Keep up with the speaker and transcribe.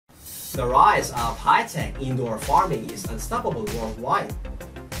The rise of high-tech indoor farming is unstoppable worldwide.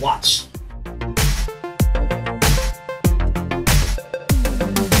 Watch!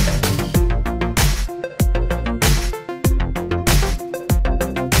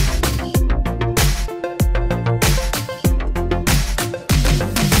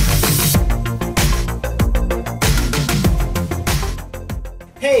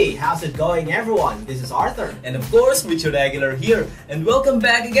 Hey, how's it going everyone? This is Arthur. And of course, Richard Aguilar here, and welcome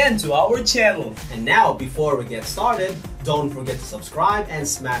back again to our channel. And now, before we get started, don't forget to subscribe and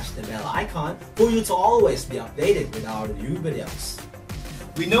smash the bell icon for you to always be updated with our new videos.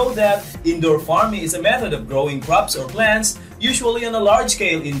 We know that indoor farming is a method of growing crops or plants, usually on a large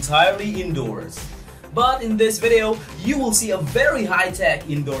scale entirely indoors. But in this video, you will see a very high-tech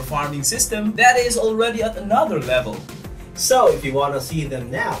indoor farming system that is already at another level. So if you want to see them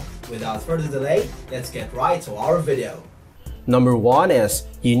now, without further delay, let's get right to our video. Number 1 is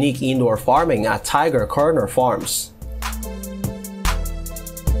unique indoor farming at Tiger Corner Farms.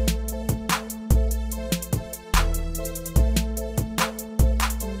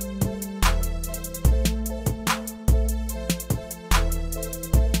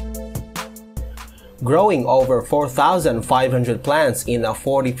 Growing over 4,500 plants in a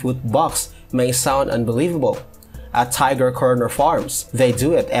 40-foot box may sound unbelievable. At Tiger Corner Farms, they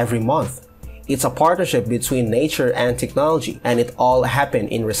do it every month. It's a partnership between nature and technology, and it all happened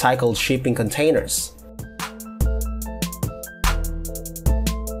in recycled shipping containers.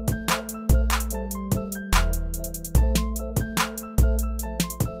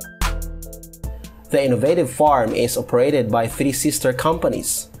 The innovative farm is operated by 3 sister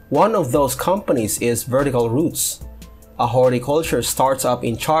companies. One of those companies is Vertical Roots, a horticulture startup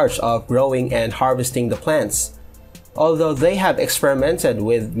in charge of growing and harvesting the plants. Although they have experimented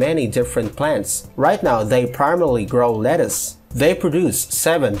with many different plants, right now they primarily grow lettuce. They produce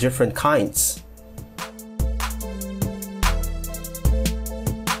 7 different kinds.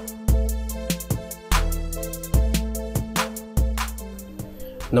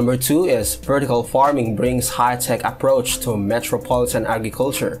 Number 2 is vertical farming brings high-tech approach to metropolitan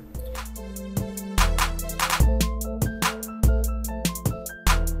agriculture.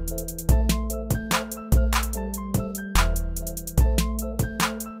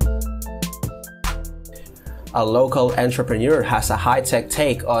 A local entrepreneur has a high-tech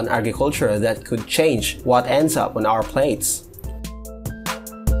take on agriculture that could change what ends up on our plates.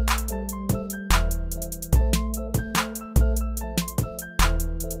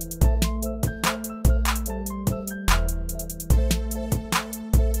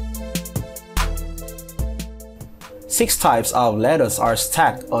 Six types of lettuce are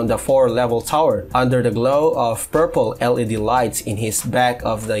stacked on the 4-level tower under the glow of purple LED lights in his back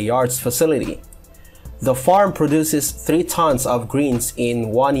of the yard's facility. The farm produces 3 tons of greens in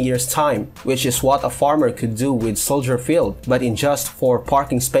 1 year's time, which is what a farmer could do with Soldier Field, but in just 4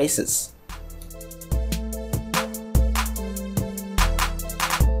 parking spaces.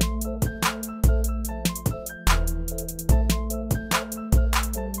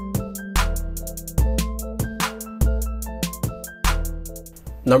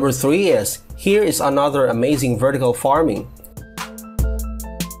 Number 3 is, here is another amazing vertical farming.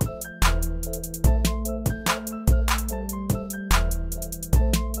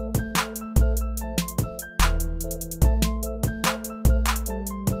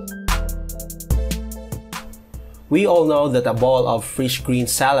 We all know that a bowl of fresh green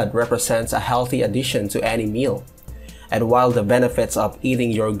salad represents a healthy addition to any meal. And while the benefits of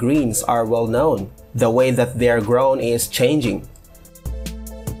eating your greens are well known, the way that they are grown is changing.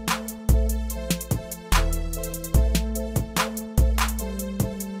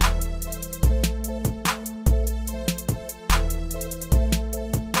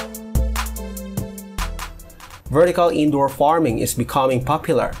 Vertical indoor farming is becoming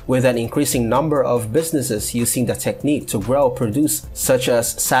popular, with an increasing number of businesses using the technique to grow produce such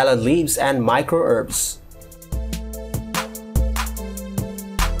as salad leaves and microherbs.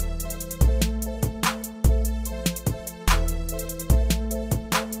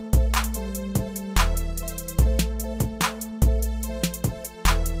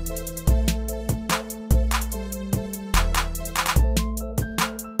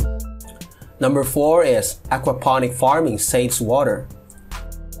 Number 4 is aquaponic farming saves water.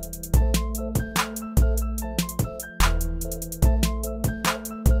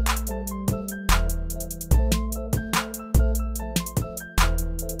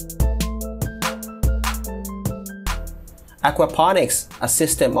 Aquaponics, a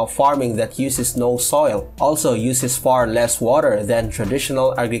system of farming that uses no soil, also uses far less water than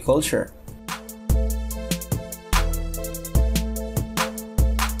traditional agriculture.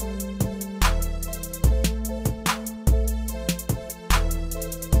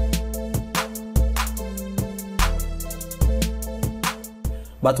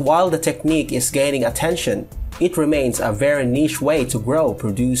 But while the technique is gaining attention, it remains a very niche way to grow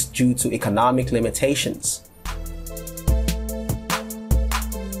produce due to economic limitations.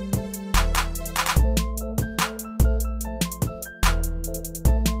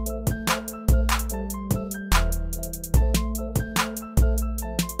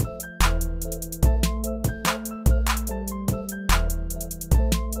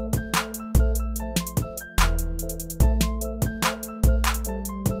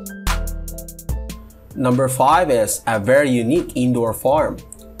 Number 5 is a very unique indoor farm.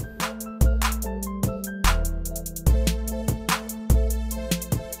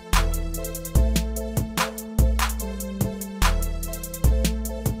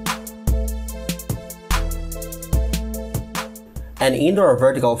 An indoor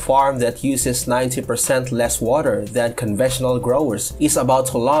vertical farm that uses 90% less water than conventional growers is about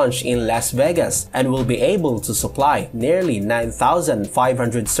to launch in Las Vegas and will be able to supply nearly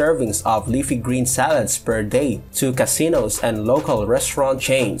 9,500 servings of leafy green salads per day to casinos and local restaurant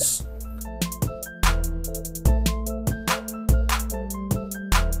chains.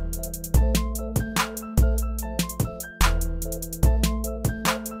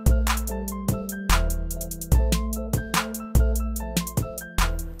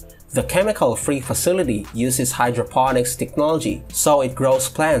 The chemical-free facility uses hydroponics technology, so it grows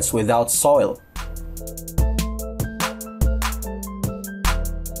plants without soil.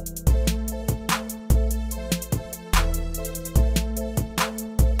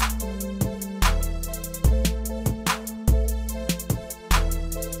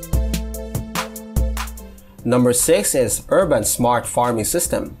 Number 6 is Urban Smart Farming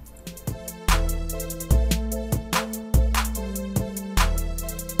System.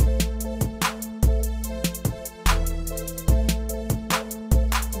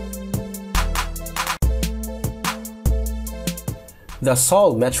 The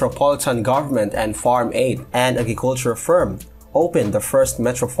Seoul Metropolitan Government and Farm Aid and Agriculture Firm opened the first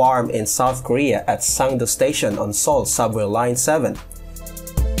Metro Farm in South Korea at Sangdo Station on Seoul Subway Line 7.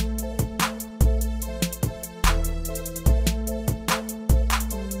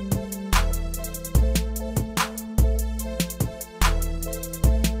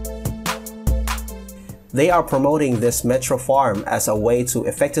 They are promoting this Metro Farm as a way to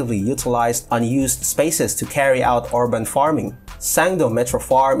effectively utilize unused spaces to carry out urban farming. Sangdo Metro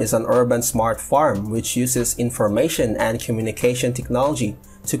Farm is an urban smart farm which uses information and communication technology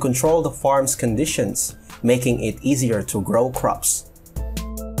to control the farm's conditions, making it easier to grow crops.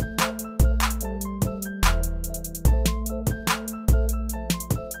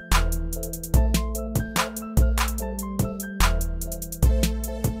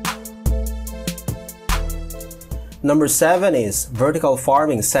 Number 7 is vertical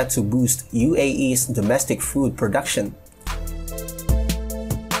farming set to boost UAE's domestic food production.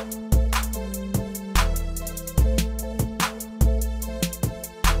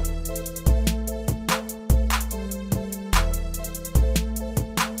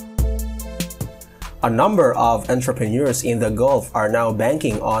 A number of entrepreneurs in the Gulf are now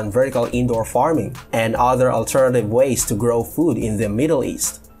banking on vertical indoor farming and other alternative ways to grow food in the Middle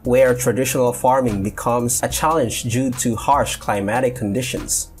East, where traditional farming becomes a challenge due to harsh climatic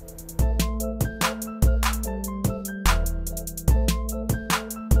conditions.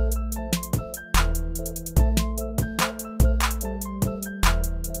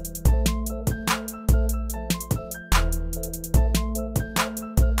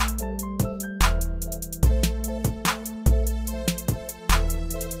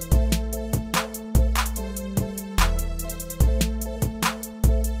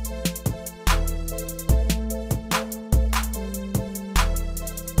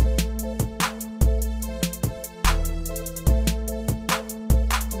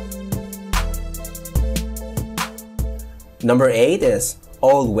 Number 8 is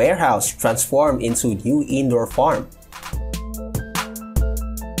old warehouse transformed into new indoor farm.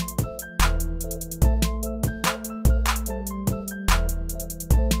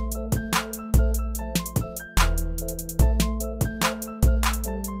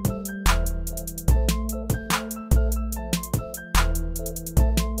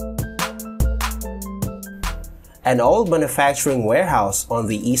 An old manufacturing warehouse on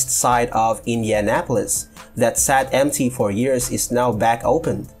the east side of Indianapolis that sat empty for years is now back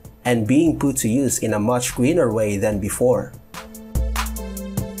open and being put to use in a much greener way than before.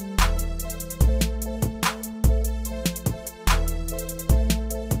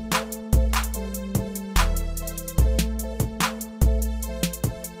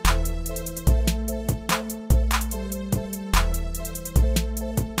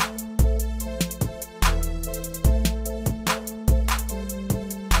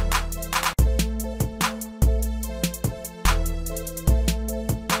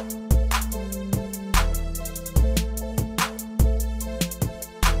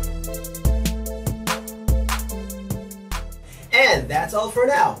 all for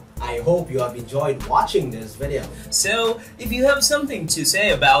now. I hope you have enjoyed watching this video. So, if you have something to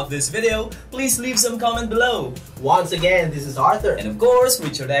say about this video, please leave some comment below. Once again, this is Arthur. And of course,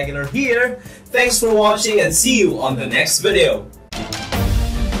 Richard Aguilar here. Thanks for watching and see you on the next video.